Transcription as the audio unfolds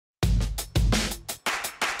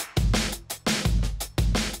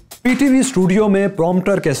PTV studio में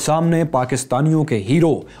prompter के सामने पाकिस्तानियों के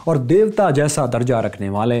हीरो और देवता जैसा दर्जा रखने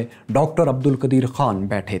वाले डॉक्टर अब्दुल कदीर खान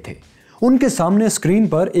बैठे थे। उनके सामने स्क्रीन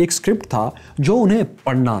पर एक स्क्रिप्ट था जो उन्हें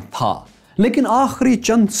पढ़ना था, लेकिन आखिरी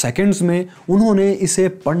चंद सेकंड्स में उन्होंने इसे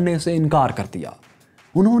पढ़ने से इनकार कर दिया।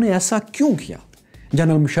 उन्होंने ऐसा क्यों किया?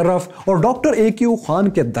 जनरल मुशर्रफ और डॉक्टर AQ खान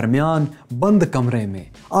के दरमियान बंद कमरे में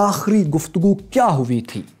आखिरी गुफ्तगू क्या हुई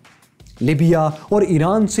थी? लिबिया और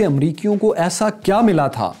ईरान से अमरीकियों को ऐसा क्या मिला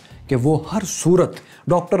था कि वो हर सूरत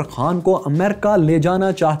डॉक्टर खान को अमेरिका ले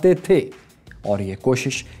जाना चाहते थे, और ये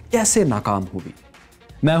कोशिश कैसे नाकाम हुई?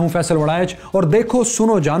 मैं हूं फैसल वराइच और देखो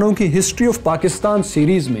सुनो जानो की हिस्ट्री ऑफ पाकिस्तान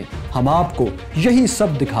सीरीज में हम आपको यही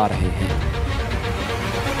सब दिखा रहे हैं।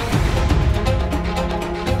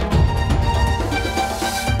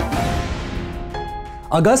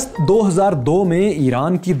 अगस्त 2002 में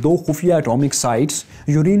ईरान की 2 खुफिया atomic sites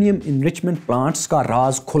uranium enrichment plants का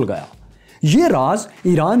राज खुल गया। यह राज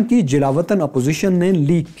ईरान की जिलावतन अपोजिशन ने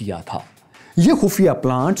लीक किया था। ये खुफिया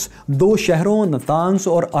प्लांट्स 2 शहरों नतांज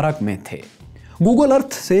और अरक में थे। गूगल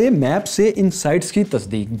अर्थ से मैप से इन साइट्स की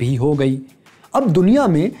तस्दीक भी हो गई। अब दुनिया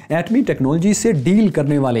में एटमी टेक्नोलॉजी से डील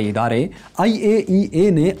करने वाले इदारे IAEA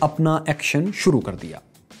ने अपना एक्शन शुरू कर दिया।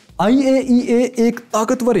 IAEA एक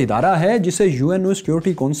ताकतवर इदारा है जिसे UN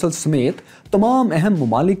सिक्योरिटी काउंसिल समेत तमाम अहम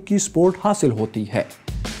ममालिक की सपोर्ट हासिल होती है।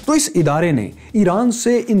 तो इस इदारे ने ईरान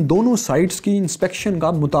से इन दोनों साइट्स की इंस्पेक्शन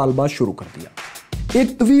का मुतालबा शुरू कर दिया।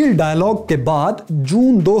 एक तवील डायलॉग के बाद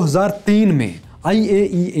जून 2003 में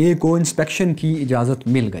IAEA को इंस्पेक्शन की इजाज़त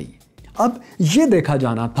मिल गई। अब यह देखा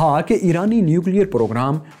जाना था कि ईरानी न्यूक्लियर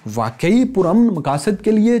प्रोग्राम वाकई पुरअमन मकासद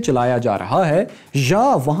के लिए चलाया जा रहा है या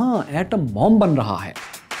वहां एटम बॉम्ब बन रहा है।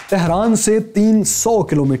 तेहरान से 300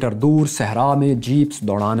 किलोमीटर दूर सहरा में जीप्स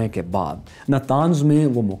दौड़ाने के बाद नतांज में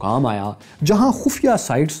वो मुकाम आया जहां खुफिया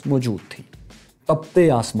साइट्स मौजूद थी। तपते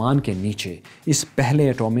आसमान के नीचे इस पहले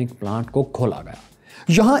एटॉमिक प्लांट को खोला गया।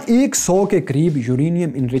 यहाँ 100 के करीब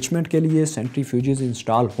यूरेनियम इनरिचमेंट के लिए सेंट्रीफ्यूजेस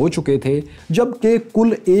इंस्टॉल हो चुके थे, जबकि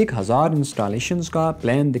कुल 1000 इंस्टॉलेशंस का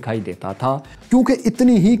प्लान दिखाई देता था, क्योंकि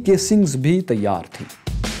इतनी ही केसिंग्स भी तैयार थी।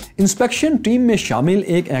 इंस्पेक्शन टीम में शामिल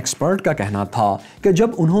एक एक्सपर्ट का कहना था कि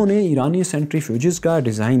जब उन्होंने ईरानी सेंट्रीफ्यूजेस का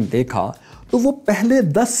डिज़ाइन देखा तो वो पहले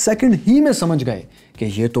 10 सेकंड ही में समझ गए कि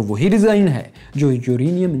ये तो वही डिज़ाइन है जो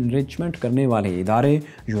यूरेनियम इनरिचमेंट करने वाले इदारे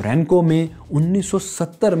यूरेनको में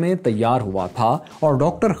 1970 में तैयार हुआ था, और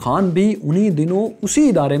डॉक्टर खान भी उन्हीं दिनों उसी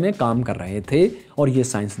इदारे में काम कर रहे थे और ये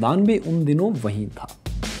साइंसदान भी उन दिनों वहीं था।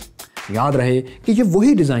 याद रहे कि ये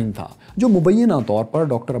वही डिज़ाइन था जो मुबैना तौर पर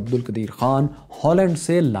डॉक्टर अब्दुल कदीर खान हॉलैंड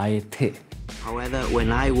से लाए थे। However,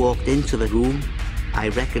 when I walked into the room, I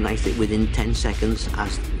recognized it within 10 seconds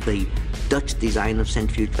as the Dutch design of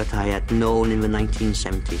centrifuge that I had known in the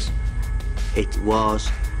 1970s. It was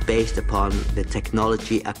based upon the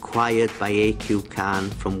technology acquired by AQ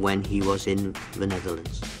Khan from when he was in the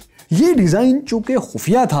Netherlands. ये design चूंकि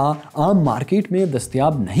खुफिया था, आम market में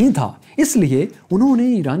दस्तयाब नहीं था, इसलिए उन्होंने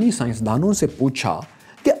ईरानी साइंसदानों से पूछा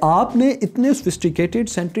कि आपने इतने सोफिस्टिकेटेड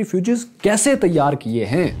सेंट्रीफ्यूजेस कैसे तैयार किए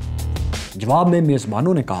हैं। जवाब में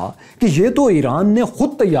मेज़बानों ने कहा कि ये तो ईरान ने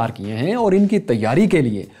खुद तैयार किए हैं और इनकी तैयारी के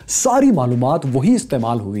लिए सारी मालूमात वही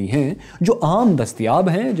इस्तेमाल हुई हैं जो आम दस्तयाब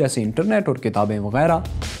हैं, जैसे इंटरनेट और किताबें वगैरह।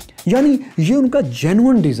 यानी ये उनका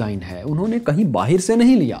जेन्युइन डिज़ाइन है, उन्होंने कहीं बाहर से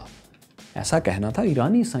नहीं लिया। ऐसा कहना था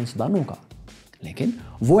ईरानी साइंसदानों का, लेकिन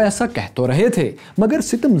वो ऐसा कह तो रहे थे, मगर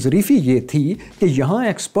सितम ज़रीफ़ी ये थी कि यहाँ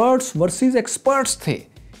एक्सपर्ट्स वर्सेस एक्सपर्ट्स थे।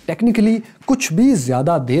 टेक्निकली कुछ भी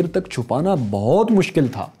ज़्यादा देर तक छुपाना बहुत मुश्किल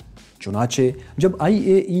था। चुनाचे जब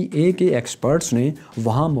IAEA के एक्सपर्ट्स ने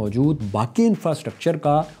वहाँ मौजूद बाकी इंफ्रास्ट्रक्चर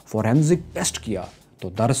का फोरेंसिक टेस्ट किया तो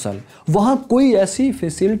दरअसल वहाँ कोई ऐसी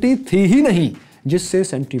फैसिलिटी थी ही नहीं जिससे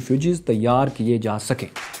सेंट्रीफ्यूजेस तैयार किए जा सके।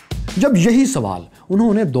 जब यही सवाल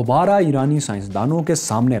उन्होंने दोबारा ईरानी साइंसदानों के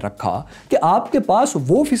सामने रखा कि आपके पास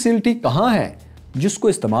वो फैसिलिटी कहाँ है जिसको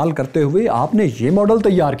इस्तेमाल करते हुए आपने ये मॉडल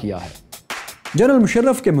तैयार किया है। जनरल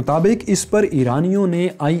मुशर्रफ के मुताबिक इस पर ईरानियों ने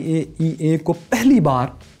IAEA को पहली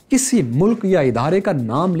बार किसी मुल्क या इदारे का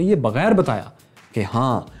नाम लिए बगैर बताया कि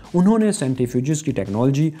हाँ, उन्होंने सेंट्रीफ्यूजेस की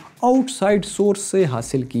टेक्नोलॉजी आउटसाइड सोर्स से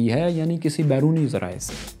हासिल की है, यानी किसी बैरूनी ज़राए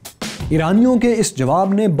से। ईरानियों के इस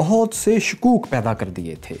जवाब ने बहुत से शकूक पैदा कर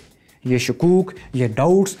दिए थे। ये शकूक, ये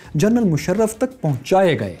डाउट्स जनरल मुशर्रफ तक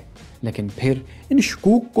पहुंचाए गए, लेकिन फिर इन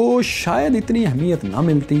शकूक को शायद इतनी अहमियत ना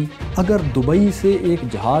मिलती अगर दुबई से एक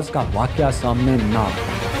जहाज का वाकया सामने ना आता।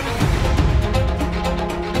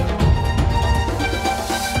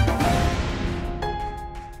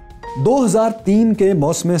 – 2003 के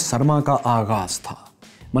मौसम सरमा का आगाज था।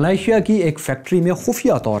 मलेशिया की एक फैक्ट्री में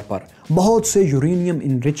खुफिया तौर पर बहुत से यूरेनियम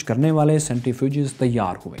इनरिच करने वाले सेंट्रीफ्यूजेस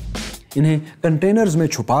तैयार हुए। انہیں کنٹینرز میں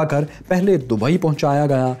چھپا کر پہلے دبئی پہنچایا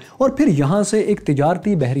گیا اور پھر یہاں سے ایک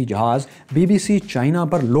تجارتی بحری جہاز BBC چائنا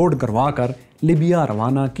پر لوڈ کروا کر لیبیا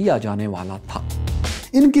روانہ کیا جانے والا تھا۔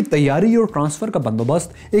 ان کی تیاری اور ٹرانسفر کا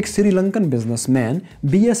بندوبست ایک Sri Lankan business man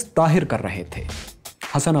BS Tahir کر رہے تھے۔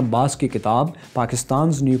 حسن عباس کی کتاب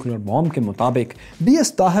پاکستانز نیوکلیئر بومب کے مطابق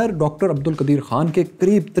BS طاہر ڈاکٹر عبدل قدیر خان کے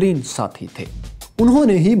قریب ترین ساتھی تھے۔ انہوں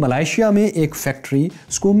نے ہی ملائیشیا میں ایک فیکٹری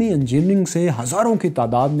سکومی انجینئرنگ سے ہزاروں کی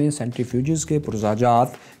تعداد میں سینٹریفیوجز کے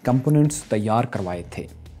پرزاجات کمپوننٹس تیار کروائے تھے۔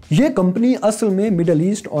 یہ کمپنی اصل میں مڈل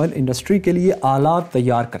ایسٹ آئل انڈسٹری کے لیے آلات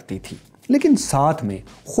تیار کرتی تھی، لیکن ساتھ میں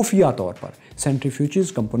خفیہ طور پر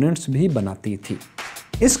سینٹریفیوجز کمپوننٹس بھی بناتی تھی۔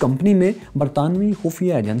 اس کمپنی میں برطانوی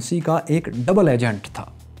خفیہ ایجنسی کا ایک ڈبل ایجنٹ تھا۔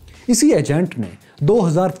 اسی ایجنٹ نے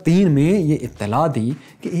 2003 میں یہ اطلاع دی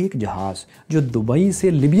کہ ایک جہاز جو دبئی سے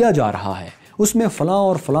لیبیا جا رہا ہے اس میں فلاں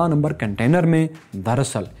اور فلاں نمبر کنٹینر میں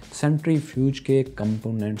دراصل سینٹریفیوج کے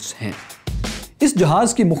کمپوننٹس ہیں۔ اس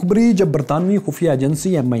جہاز کی مخبری جب برطانوی خفیہ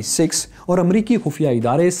ایجنسی MI6 اور امریکی خفیہ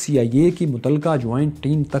ادارے CIA کی متعلقہ جوائنٹ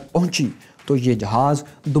ٹیم تک پہنچی تو یہ جہاز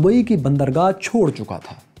دبئی کی بندرگاہ چھوڑ چکا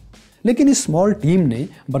تھا، لیکن اس اسمال ٹیم نے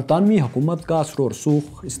برطانوی حکومت کا اثر و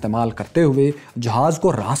رسوخ استعمال کرتے ہوئے جہاز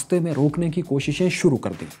کو راستے میں روکنے کی کوششیں شروع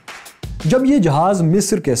کر دیں۔ جب یہ جہاز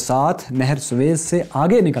مصر کے ساتھ نہر سویز سے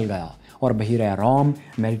آگے نکل گیا اور بحیرہ روم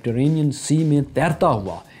میڈیٹرینین سی میں تیرتا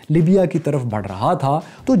ہوا لیبیا کی طرف بڑھ رہا تھا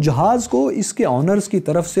تو جہاز کو اس کے آنرز کی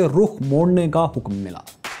طرف سے رخ موڑنے کا حکم ملا۔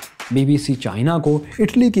 BBC چائنا کو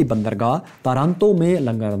اٹلی کی بندرگاہ تارانتو میں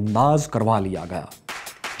لنگر انداز کروا لیا گیا۔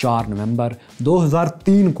 4 نومبر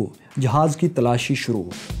 2003 کو جہاز کی تلاشی شروع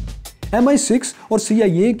ہوئی۔ MI6 اور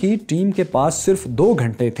CIA کی ٹیم کے پاس صرف 2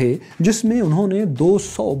 گھنٹے تھے جس میں انہوں نے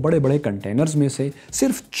 200 بڑے بڑے کنٹینرز میں سے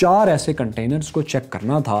صرف 4 ایسے کنٹینرز کو چیک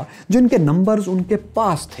کرنا تھا جن کے نمبرز ان کے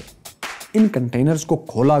پاس تھے۔ ان کنٹینرز کو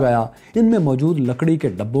کھولا گیا، ان میں موجود لکڑی کے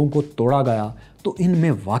ڈبوں کو توڑا گیا تو ان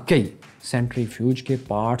میں واقعی سینٹریفیوج کے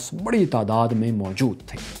پارٹس بڑی تعداد میں موجود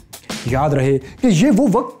تھے۔ یاد رہے کہ یہ وہ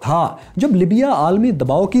وقت تھا جب لیبیا عالمی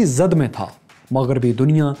دباؤ کی زد میں تھا۔ مغربی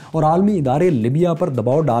دنیا اور عالمی ادارے لیبیا پر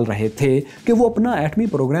دباؤ ڈال رہے تھے کہ وہ اپنا ایٹمی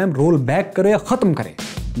پروگرام رول بیک کرے، ختم کرے،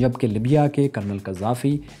 جبکہ لیبیا کے کرنل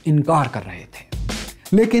قذافی انکار کر رہے تھے۔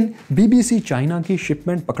 لیکن BBC چائنا کی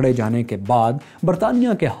شپمنٹ پکڑے جانے کے بعد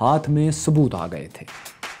برطانیہ کے ہاتھ میں ثبوت آ گئے تھے۔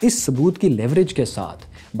 اس ثبوت کی لیوریج کے ساتھ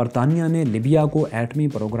برطانیہ نے لیبیا کو ایٹمی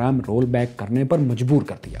پروگرام رول بیک کرنے پر مجبور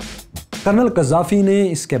کر دیا۔ کرنل قذافی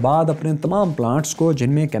نے اس کے بعد اپنے تمام پلانٹس کو،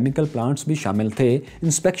 جن میں کیمیکل پلانٹس بھی شامل تھے،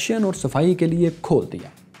 انسپیکشن اور صفائی کے لیے کھول دیا۔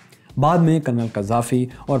 بعد میں کرنل قذافی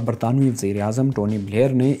اور برطانوی وزیر اعظم ٹونی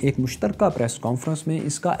بلیئر نے ایک مشترکہ پریس کانفرنس میں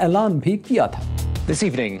اس کا اعلان بھی کیا تھا۔ This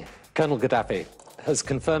evening, Colonel Gaddafi has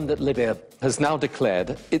confirmed that Libya has now declared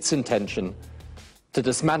its intention to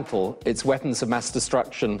dismantle its weapons of mass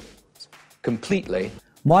destruction completely.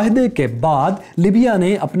 معاہدے کے بعد لیبیا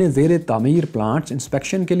نے اپنے زیر تعمیر پلانٹس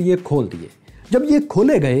انسپیکشن کے لیے کھول دیے۔ جب یہ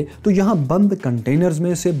کھولے گئے تو یہاں بند کنٹینرز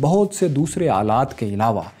میں سے بہت سے دوسرے آلات کے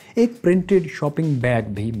علاوہ ایک پرنٹڈ شاپنگ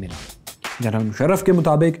بیگ بھی ملا۔ جنرل مشرف کے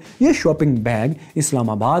مطابق یہ شاپنگ بیگ اسلام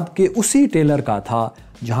آباد کے اسی ٹیلر کا تھا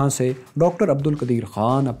جہاں سے ڈاکٹر عبدل قدیر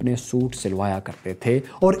خان اپنے سوٹ سلوایا کرتے تھے،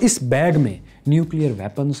 اور اس بیگ میں نیوکلیئر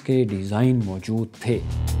ویپنز کے ڈیزائن موجود تھے۔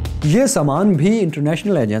 یہ سامان بھی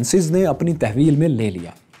انٹرنیشنل ایجنسیز نے اپنی تحویل میں لے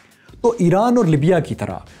لیا۔ تو ایران اور لیبیا کی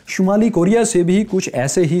طرح شمالی کوریا سے بھی کچھ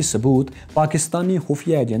ایسے ہی ثبوت پاکستانی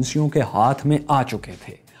خفیہ ایجنسیوں کے ہاتھ میں آ چکے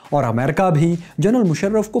تھے، اور امریکہ بھی جنرل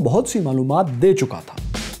مشرف کو بہت سی معلومات دے چکا تھا۔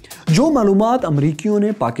 جو معلومات امریکیوں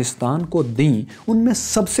نے پاکستان کو دیں ان میں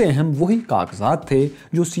سب سے اہم وہی کاغذات تھے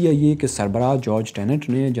جو CIA کے سربراہ جارج ٹینٹ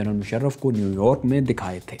نے جنرل مشرف کو نیو یارک میں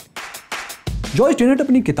دکھائے تھے۔ جارج ٹینٹ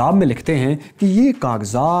اپنی کتاب میں لکھتے ہیں کہ یہ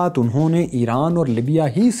کاغذات انہوں نے ایران اور لیبیا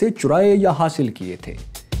ہی سے چرائے یا حاصل کیے تھے۔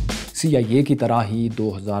 CIA کی طرح ہی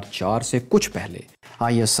 2004 سے کچھ پہلے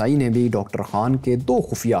ISI نے بھی ڈاکٹر خان کے 2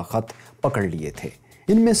 خفیہ خط پکڑ لیے تھے۔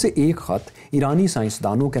 ان میں سے ایک خط ایرانی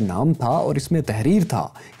سائنسدانوں کے نام تھا اور اس میں تحریر تھا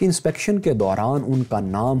کہ انسپیکشن کے دوران ان کا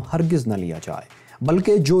نام ہرگز نہ لیا جائے،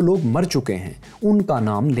 بلکہ جو لوگ مر چکے ہیں ان کا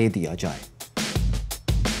نام لے دیا جائے۔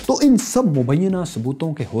 تو ان سب مبینہ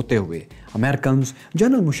ثبوتوں کے ہوتے ہوئے امریکنز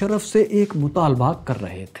جنرل مشرف سے ایک مطالبہ کر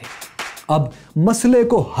رہے تھے۔ اب مسئلے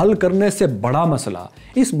کو حل کرنے سے بڑا مسئلہ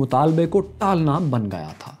اس مطالبے کو ٹالنا بن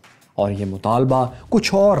گیا تھا، اور یہ مطالبہ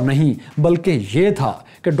کچھ اور نہیں بلکہ یہ تھا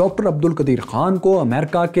کہ ڈاکٹر عبدل قدیر خان کو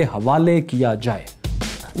امریکہ کے حوالے کیا جائے۔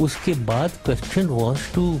 اس کے بعد کوسچن واز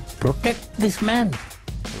ٹو پروٹیکٹ دس مین۔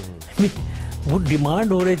 وہ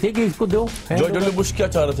ڈیمانڈ ہو رہے تھے کہ اس کو دو۔ جنرل بش کیا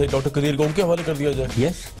چاہ رہے تھے؟ ڈاکٹر قدیر کو ان کے حوالے کر دیا جائے۔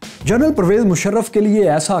 یس۔ جنرل پرویز مشرف کے لیے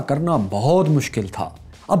ایسا کرنا بہت مشکل تھا۔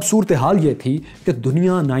 اب صورتحال یہ تھی کہ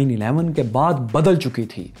دنیا 9/11 کے بعد بدل چکی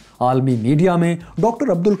تھی۔ عالمی میڈیا میں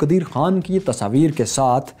ڈاکٹر عبد القدیر خان کی تصاویر کے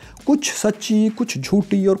ساتھ کچھ سچی، کچھ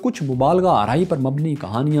جھوٹی اور کچھ مبالغہ آرائی پر مبنی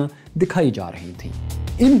کہانیاں دکھائی جا رہی تھیں۔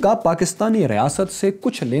 ان کا پاکستانی ریاست سے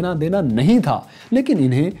کچھ لینا دینا نہیں تھا، لیکن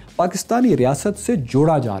انہیں پاکستانی ریاست سے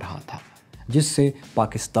جوڑا جا رہا تھا، جس سے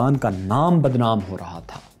پاکستان کا نام بدنام ہو رہا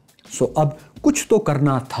تھا۔ اب کچھ تو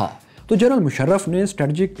کرنا تھا، تو جنرل مشرف نے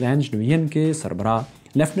اسٹریٹجک پلانز ڈویژن کے سربراہ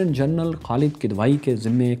لیفٹیننٹ جنرل خالد کدوئی کے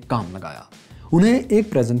ذمے ایک کام لگایا۔ انہیں ایک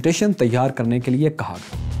پریزنٹیشن تیار کرنے کے لیے کہا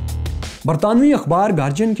گیا۔ برطانوی اخبار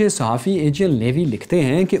گارجین کے صحافی ایجل لیوی لکھتے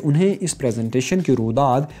ہیں کہ انہیں اس پریزنٹیشن کی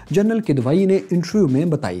رویداد جنرل کدوئی نے انٹرویو میں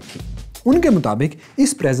بتائی تھی۔ ان کے مطابق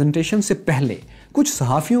اس پریزنٹیشن سے پہلے کچھ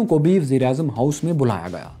صحافیوں کو بھی وزیر اعظم ہاؤس میں بلایا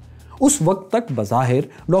گیا۔ اس وقت تک بظاہر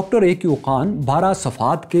ڈاکٹر اے کیو خان 12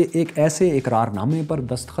 صفحات کے ایک ایسے اقرار نامے پر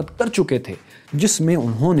دستخط کر چکے تھے جس میں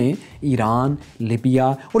انہوں نے ایران، لیبیا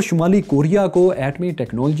اور شمالی کوریا کو ایٹمی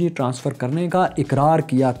ٹیکنالوجی ٹرانسفر کرنے کا اقرار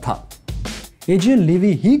کیا تھا۔ ایجن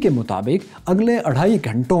لیوی ہی کے مطابق اگلے 2.5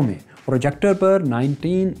 گھنٹوں میں پروجیکٹر پر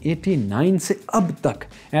 1989 سے اب تک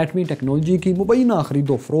ایٹمی ٹیکنالوجی کی مبینہ خرید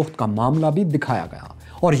و فروخت کا معاملہ بھی دکھایا گیا،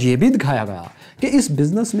 اور یہ بھی دکھایا گیا کہ اس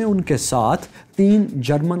بزنس میں ان کے ساتھ 3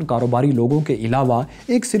 جرمن کاروباری لوگوں کے علاوہ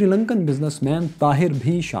ایک سری لنکن بزنس مین طاہر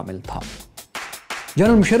بھی شامل تھا۔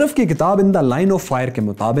 جنرل مشرف کی کتاب ان دا لائن آف فائر کے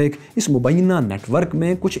مطابق اس مبینہ نیٹ ورک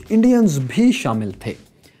میں کچھ انڈینز بھی شامل تھے۔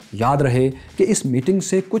 یاد رہے کہ اس میٹنگ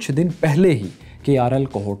سے کچھ دن پہلے ہی KRL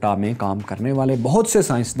کوہوٹا میں کام کرنے والے بہت سے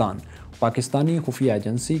سائنسدان پاکستانی خفیہ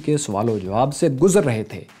ایجنسی کے سوال و جواب سے گزر رہے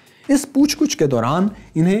تھے۔ اس پوچھ گچھ کے دوران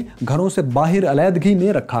انہیں گھروں سے باہر علیحدگی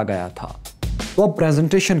میں رکھا گیا تھا۔ تو اب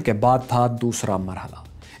پریزنٹیشن کے بعد تھا دوسرا مرحلہ۔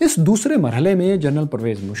 اس دوسرے مرحلے میں جنرل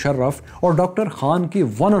پرویز مشرف اور ڈاکٹر خان کی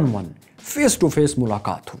 1 on 1 فیس ٹو فیس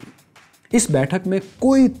ملاقات ہوئی۔ اس بیٹھک میں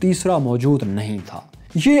کوئی تیسرا موجود نہیں تھا۔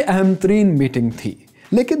 یہ اہم ترین میٹنگ تھی،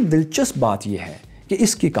 لیکن دلچسپ بات یہ ہے کہ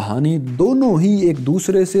اس کی کہانی دونوں ہی ایک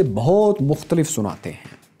دوسرے سے بہت مختلف سناتے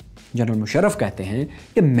ہیں۔ جنرل مشرف کہتے ہیں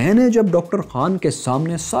کہ میں نے جب ڈاکٹر خان کے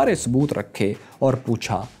سامنے سارے ثبوت رکھے اور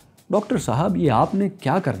پوچھا، ڈاکٹر صاحب یہ آپ نے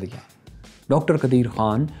کیا کر دیا؟ ڈاکٹر قدیر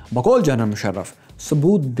خان بقول جنرل مشرف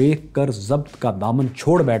ثبوت دیکھ کر ضبط کا دامن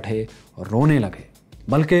چھوڑ بیٹھے اور رونے لگے،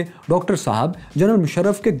 بلکہ ڈاکٹر صاحب جنرل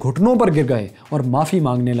مشرف کے گھٹنوں پر گر گئے اور معافی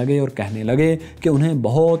مانگنے لگے اور کہنے لگے کہ انہیں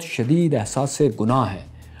بہت شدید احساس گناہ ہے،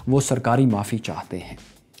 وہ سرکاری معافی چاہتے ہیں۔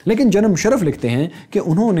 لیکن جنرل مشرف لکھتے ہیں کہ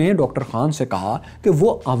انہوں نے ڈاکٹر خان سے کہا کہ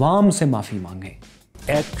وہ عوام سے معافی مانگیں۔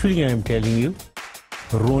 Actually I am telling you,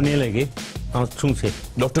 رونے لگے آنکھوں سے۔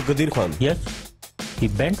 Doctor Qadeer Khan? Yes, he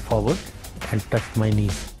Bennet forward and touch my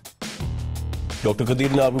نیز۔ ڈاکٹر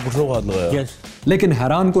قدیر نے آپ کے گھٹنوں کو ہاتھ لگایا؟ یس۔ لیکن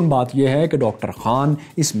حیران کن بات یہ ہے کہ ڈاکٹر خان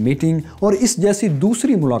اس میٹنگ اور اس جیسی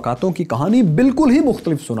دوسری ملاقاتوں کی کہانی بالکل ہی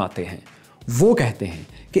مختلف سناتے ہیں۔ وہ کہتے ہیں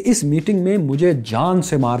کہ اس میٹنگ میں مجھے جان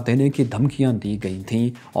سے مار دینے کی دھمکیاں دی گئی تھیں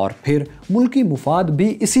اور پھر ملکی مفاد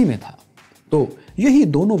بھی اسی میں تھا۔ تو یہی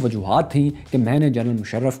دونوں وجوہات تھیں کہ میں نے جنرل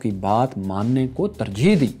مشرف کی بات ماننے کو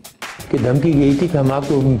ترجیح دی۔ کہ دھمکی یہی تھی کہ ہم آپ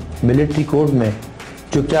کو ملٹری کورٹ میں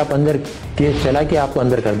چپ چاپ اندر کیس چلا کے آپ کو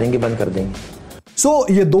اندر کر دیں گے، بند کر دیں گے۔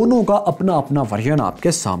 یہ دونوں کا اپنا اپنا ورژن آپ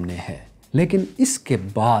کے سامنے ہے، لیکن اس کے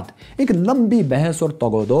بعد ایک لمبی بحث اور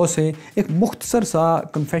تگ و دو سے ایک مختصر سا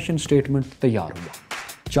کنفیشن سٹیٹمنٹ تیار ہوا۔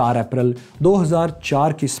 4 اپریل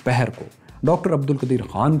 2004 کی سپہر کو ڈاکٹر عبد القدیر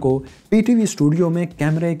خان کو PTV اسٹوڈیو میں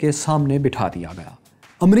کیمرے کے سامنے بٹھا دیا گیا۔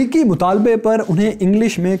 امریکی مطالبے پر انہیں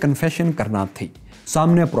انگلش میں کنفیشن کرنا تھی۔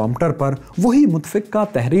 سامنے پرومپٹر پر وہی متفقہ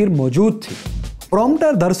تحریر موجود تھی۔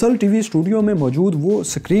 پرومپٹر دراصل TV اسٹوڈیو میں موجود وہ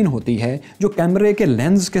سکرین ہوتی ہے جو کیمرے کے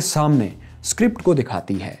لینز کے سامنے اسکرپٹ کو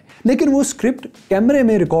دکھاتی ہے، لیکن وہ اسکرپٹ کیمرے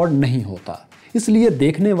میں ریکارڈ نہیں ہوتا، اس لیے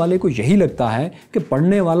دیکھنے والے کو یہی لگتا ہے کہ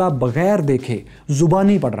پڑھنے والا بغیر دیکھے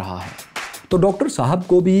زبانی پڑھ رہا ہے۔ تو ڈاکٹر صاحب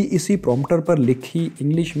کو بھی اسی پرومپٹر پر لکھی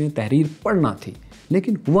انگلش میں تحریر پڑھنا تھی،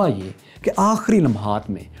 لیکن ہوا یہ کہ آخری لمحات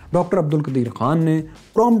میں ڈاکٹر عبد القدیر خان نے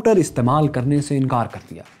پرومپٹر استعمال کرنے سے انکار کر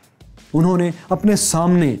دیا۔ انہوں نے اپنے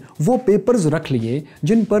سامنے وہ پیپرز رکھ لیے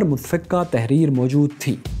جن پر متفقہ تحریر موجود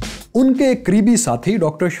تھی۔ ان کے قریبی ساتھی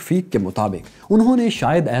ڈاکٹر شفیق کے مطابق انہوں نے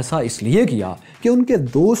شاید ایسا اس لیے کیا کہ ان کے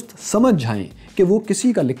دوست سمجھ جائیں کہ وہ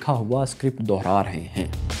کسی کا لکھا ہوا اسکرپٹ دہرا رہے ہیں۔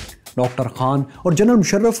 ڈاکٹر خان اور جنرل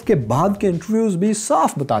مشرف کے بعد کے انٹرویوز بھی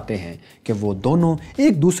صاف بتاتے ہیں کہ وہ دونوں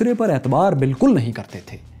ایک دوسرے پر اعتبار بالکل نہیں کرتے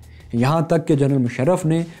تھے، یہاں تک کہ جنرل مشرف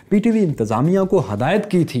نے PTV انتظامیہ کو ہدایت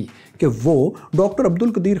کی تھی کہ وہ ڈاکٹر عبد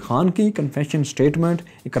القدیر خان کی کنفیشن سٹیٹمنٹ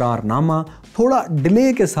اقرار نامہ تھوڑا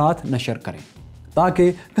ڈیلے کے ساتھ نشر کریں،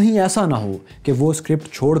 تاکہ کہیں ایسا نہ ہو کہ وہ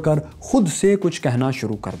اسکرپٹ چھوڑ کر خود سے کچھ کہنا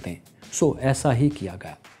شروع کر دیں۔ ایسا ہی کیا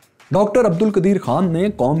گیا۔ ڈاکٹر عبد القدیر خان نے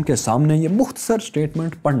قوم کے سامنے یہ مختصر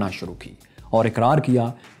سٹیٹمنٹ پڑھنا شروع کی اور اقرار کیا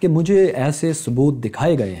کہ مجھے ایسے ثبوت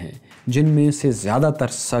دکھائے گئے ہیں جن میں سے زیادہ تر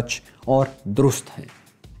سچ اور درست ہیں.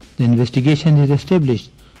 The investigation has established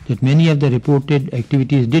that many of the reported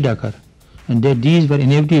activities did occur and that these were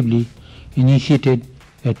inevitably initiated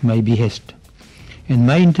at my behest. In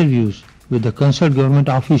my interviews with the concerned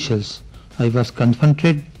government officials, I was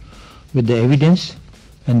confronted with the evidence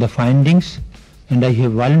and the findings, and I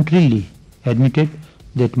have voluntarily admitted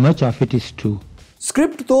that much of it is true.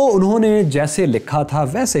 Script تو انہوں نے جیسے لکھا تھا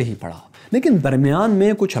ویسے ہی پڑھا، لیکن درمیان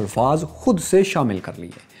میں کچھ الفاظ خود سے شامل کر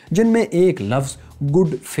لیے جن میں ایک لفظ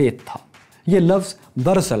گڈ فیتھ تھا. یہ لفظ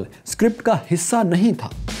دراصل اسکرپٹ کا حصہ نہیں تھا.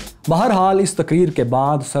 بہرحال اس تقریر کے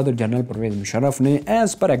بعد صدر جنرل پرویز مشرف نے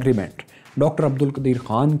as per agreement doctor Abdul Qadeer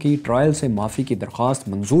Khan کی ٹرائل سے معافی کی درخواست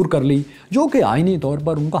منظور کر لی، جو کہ آئینی طور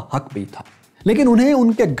پر ان کا حق بھی تھا، لیکن انہیں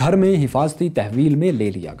ان کے گھر میں حفاظتی تحویل میں لے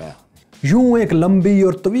لیا گیا. یوں ایک لمبی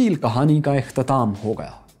اور طویل کہانی کا اختتام ہو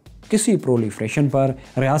گیا. کسی پرولیفریشن پر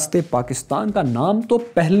ریاست پاکستان کا نام تو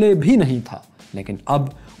پہلے بھی نہیں تھا، لیکن اب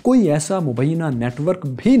کوئی ایسا مبینہ نیٹ ورک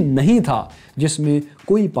بھی نہیں تھا جس میں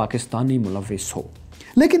کوئی پاکستانی ملوث ہو.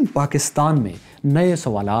 لیکن پاکستان میں نئے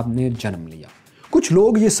سوالات نے جنم لیا. کچھ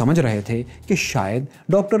لوگ یہ سمجھ رہے تھے کہ شاید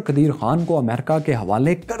ڈاکٹر قدیر خان کو امریکہ کے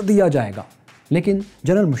حوالے کر دیا جائے گا، لیکن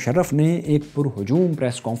جنرل مشرف نے ایک پرہجوم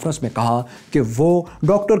پریس کانفرنس میں کہا کہ وہ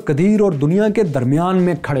ڈاکٹر قدیر اور دنیا کے درمیان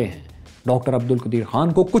میں کھڑے ہیں، ڈاکٹر عبدالقدیر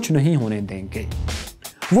خان کو کچھ نہیں ہونے دیں گے.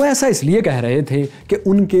 وہ ایسا اس لیے کہہ رہے تھے کہ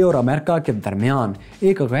ان کے اور امریکہ کے درمیان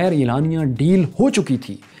ایک غیر اعلانیہ ڈیل ہو چکی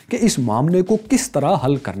تھی کہ اس معاملے کو کس طرح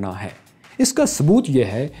حل کرنا ہے. اس کا ثبوت یہ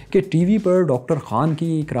ہے کہ ٹی وی پر ڈاکٹر خان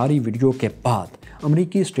کی اقراری ویڈیو کے بعد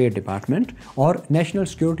امریکی اسٹیٹ ڈپارٹمنٹ اور نیشنل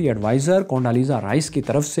سیکیورٹی ایڈوائزر کونڈالیزا رائس کی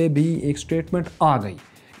طرف سے بھی ایک سٹیٹمنٹ آ گئی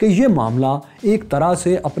کہ یہ معاملہ ایک طرح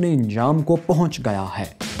سے اپنے انجام کو پہنچ گیا ہے.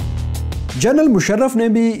 جنرل مشرف نے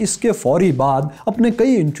بھی اس کے فوری بعد اپنے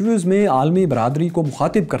کئی انٹرویوز میں عالمی برادری کو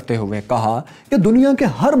مخاطب کرتے ہوئے کہا کہ دنیا کے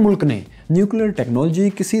ہر ملک نے نیوکلیئر ٹیکنالوجی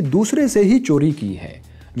کسی دوسرے سے ہی چوری کی ہے.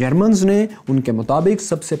 جرمنز نے ان کے مطابق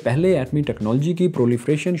سب سے پہلے ایٹمی ٹیکنالوجی کی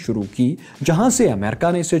پرولیفریشن شروع کی، جہاں سے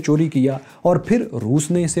امریکہ نے اسے چوری کیا اور پھر روس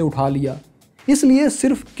نے اسے اٹھا لیا. اس لیے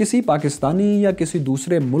صرف کسی پاکستانی یا کسی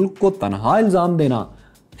دوسرے ملک کو تنہا الزام دینا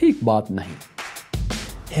ٹھیک بات نہیں.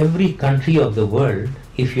 Every country of the world,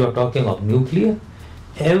 if you are talking of nuclear,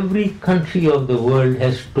 every country of the world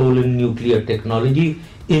has stolen nuclear technology,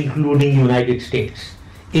 including United States,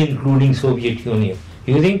 including Soviet Union.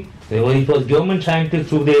 You think it was German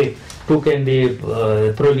scientists who they took and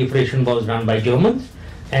the proliferation was done by Germans,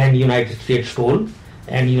 and United States stole,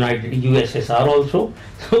 and United USSR also.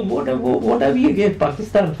 So what are we against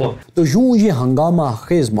Pakistan for? تو یوں یہ ہنگامہ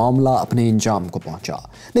خیز معاملہ اپنے انجام کو پہنچا.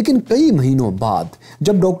 لیکن کئی مہینوں بعد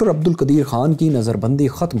جب ڈاکٹر عبدالقدیر خان کی نظر بندی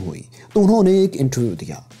ختم ہوئی تو انہوں نے ایک انٹرویو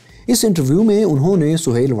دیا. اس انٹرویو میں انہوں نے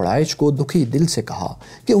سہیل وڑائچ کو دکھی دل سے کہا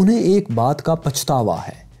کہ انہیں ایک بات کا پچھتاوا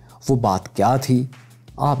ہے. وہ بات کیا تھی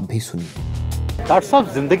آپ بھی سنیے. ڈاکٹر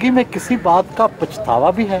صاحب، زندگی میں کسی بات کا پچھتاوا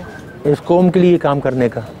بھی ہے؟ اس قوم کے لیے کام کرنے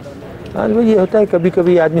کا. یہ ہوتا ہے کبھی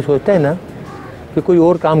کبھی آدمی سوچتا ہے نا کہ کوئی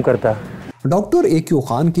اور کام کرتا. ڈاکٹر اے کیو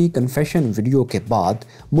خان کی کنفیشن ویڈیو کے بعد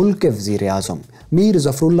ملک کے وزیر اعظم میر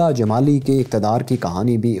ظفر اللہ جمالی کے اقتدار کی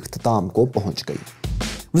کہانی بھی اختتام کو پہنچ گئی.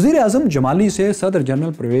 وزیر اعظم جمالی سے صدر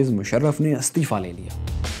جنرل پرویز مشرف نے استعفیٰ لے لیا.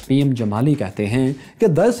 پی ایم جمالی کہتے ہیں کہ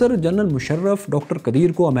دراصل جنرل مشرف ڈاکٹر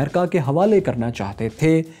قدیر کو امریکہ کے حوالے کرنا چاہتے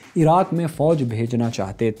تھے، عراق میں فوج بھیجنا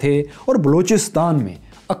چاہتے تھے اور بلوچستان میں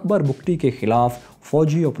اکبر بگٹی کے خلاف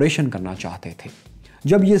فوجی آپریشن کرنا چاہتے تھے.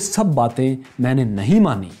 جب یہ سب باتیں میں نے نہیں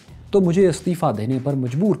مانی تو مجھے استعفیٰ دینے پر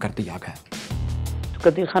مجبور کر دیا گیا.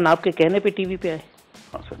 قدیر خان آپ کے کہنے پہ ٹی وی پہ آئے؟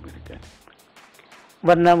 ہاں سر، میرے کہنے.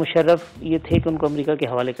 ورنہ مشرف یہ تھے کہ ان کو امریکہ کے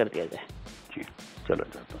حوالے کر دیا جائے. جی، چلا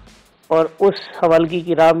جاتا. اور اس حوالگی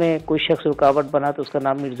کی راہ میں کوئی شخص رکاوٹ بنا تو اس کا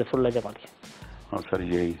نام میر ظفر اللہ جمالی ہے. ہاں سر،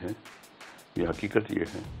 یہی ہے، یہ حقیقت یہ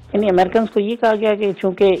ہے. یعنی امریکنز کو یہ کہا گیا کہ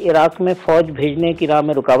چونکہ عراق میں فوج بھیجنے کی راہ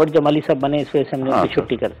میں رکاوٹ جمالی صاحب بنے، اس وجہ سے ہم نے ان کی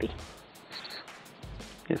چھٹی کر دی.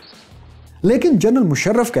 لیکن جنرل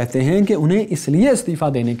مشرف کہتے ہیں کہ انہیں اس لیے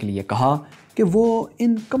استعفیٰ دینے کے لیے کہا کہ وہ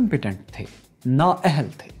انکمپیٹنٹ تھے، نااہل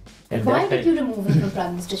تھے. Why did you remove him from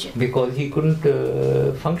Prime Ministership? Because he couldn't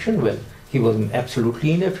function well. He was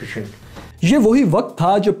absolutely inefficient. یہ وہی وقت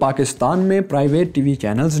تھا جب پاکستان میں پرائیویٹ ٹی وی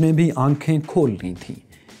چینلز نے بھی آنکھیں کھول لی تھیں.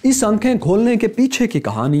 اس آنکھیں کھولنے کے پیچھے کی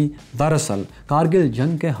کہانی دراصل کارگل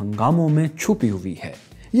جنگ کے ہنگاموں میں چھپی ہوئی ہے.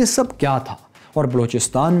 یہ سب کیا تھا اور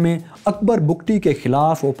بلوچستان میں اکبر بگٹی کے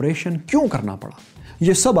خلاف آپریشن کیوں کرنا پڑا،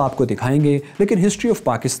 یہ سب آپ کو دکھائیں گے لیکن ہسٹری آف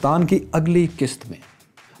پاکستان کی اگلی قسط میں.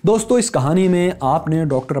 دوستو، اس کہانی میں آپ نے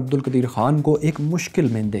ڈاکٹر عبدالقدیر خان کو ایک مشکل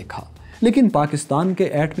میں دیکھا، لیکن پاکستان کے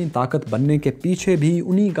ایٹمی طاقت بننے کے پیچھے بھی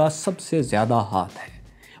انہی کا سب سے زیادہ ہاتھ ہے.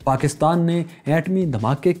 پاکستان نے ایٹمی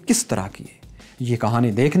دھماکے کس طرح کیے؟ یہ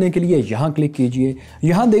کہانی دیکھنے کے لیے یہاں کلک کیجئے.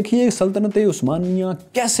 یہاں دیکھیے سلطنت عثمانیہ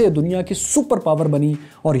کیسے دنیا کی سپر پاور بنی،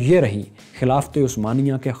 اور یہ رہی خلافت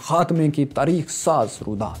عثمانیہ کے خاتمے کی تاریخ ساز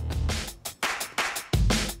رودات.